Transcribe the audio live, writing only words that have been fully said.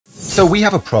So we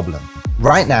have a problem.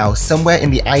 Right now, somewhere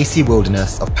in the icy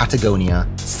wilderness of Patagonia,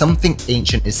 something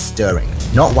ancient is stirring.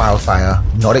 Not wildfire,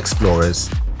 not explorers.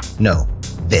 No,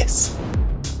 this.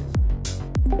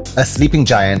 A sleeping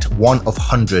giant, one of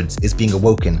hundreds, is being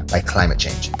awoken by climate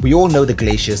change. We all know the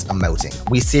glaciers are melting.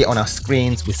 We see it on our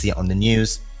screens, we see it on the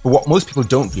news. But what most people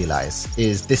don't realize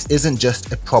is this isn't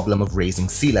just a problem of raising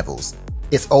sea levels.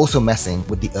 It's also messing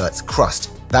with the Earth's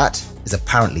crust. That is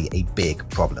apparently a big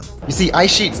problem. You see,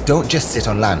 ice sheets don't just sit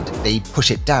on land, they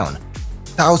push it down.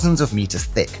 Thousands of meters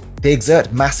thick. They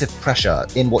exert massive pressure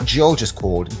in what geologists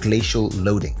call glacial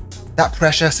loading. That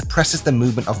pressure suppresses the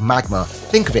movement of magma.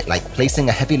 Think of it like placing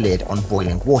a heavy lid on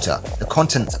boiling water. The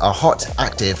contents are hot,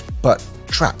 active, but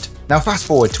trapped. Now fast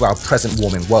forward to our present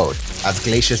warming world. As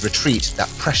glaciers retreat, that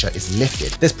pressure is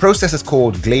lifted. This process is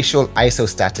called glacial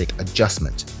isostatic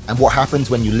adjustment. And what happens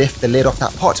when you lift the lid off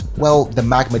that pot? Well, the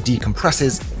magma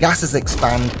decompresses, gases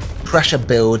expand, pressure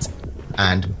builds,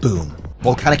 and boom,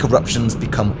 volcanic eruptions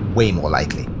become way more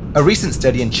likely. A recent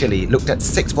study in Chile looked at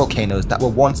 6 volcanoes that were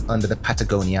once under the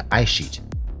Patagonia ice sheet.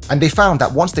 And they found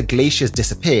that once the glaciers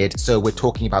disappeared, so we're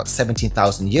talking about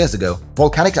 17,000 years ago,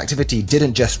 volcanic activity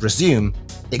didn't just resume,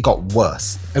 it got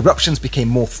worse. Eruptions became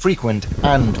more frequent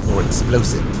and more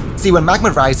explosive. See, when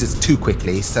magma rises too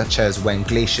quickly, such as when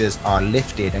glaciers are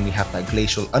lifted and we have that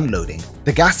glacial unloading,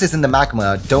 the gases in the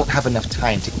magma don't have enough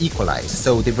time to equalize,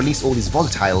 so they release all these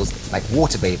volatiles like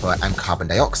water vapor and carbon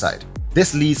dioxide.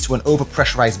 This leads to an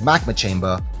overpressurized magma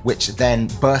chamber, which then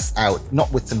bursts out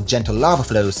not with some gentle lava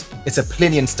flows, it's a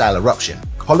Plinian-style eruption.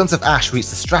 Columns of ash reach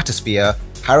the stratosphere,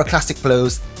 pyroclastic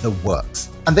flows, the works.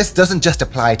 And this doesn't just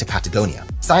apply to Patagonia.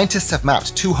 Scientists have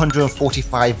mapped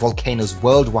 245 volcanoes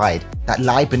worldwide that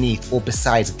lie beneath or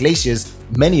besides glaciers,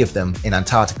 many of them in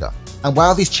Antarctica. And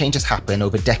while these changes happen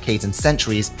over decades and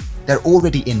centuries, they're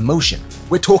already in motion.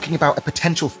 We're talking about a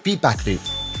potential feedback loop.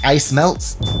 Ice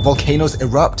melts, volcanoes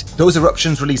erupt, those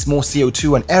eruptions release more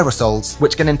CO2 and aerosols,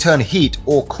 which can in turn heat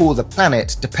or cool the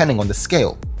planet depending on the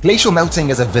scale. Glacial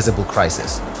melting is a visible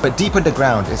crisis, but deep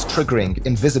underground is triggering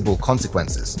invisible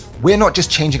consequences. We're not just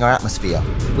changing our atmosphere,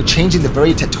 we're changing the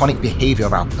very tectonic behavior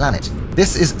of our planet.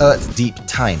 This is Earth's deep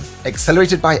time,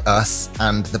 accelerated by us,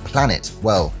 and the planet,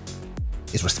 well,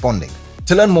 is responding.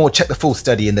 To learn more, check the full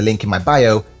study in the link in my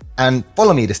bio, and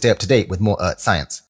follow me to stay up to date with more Earth science.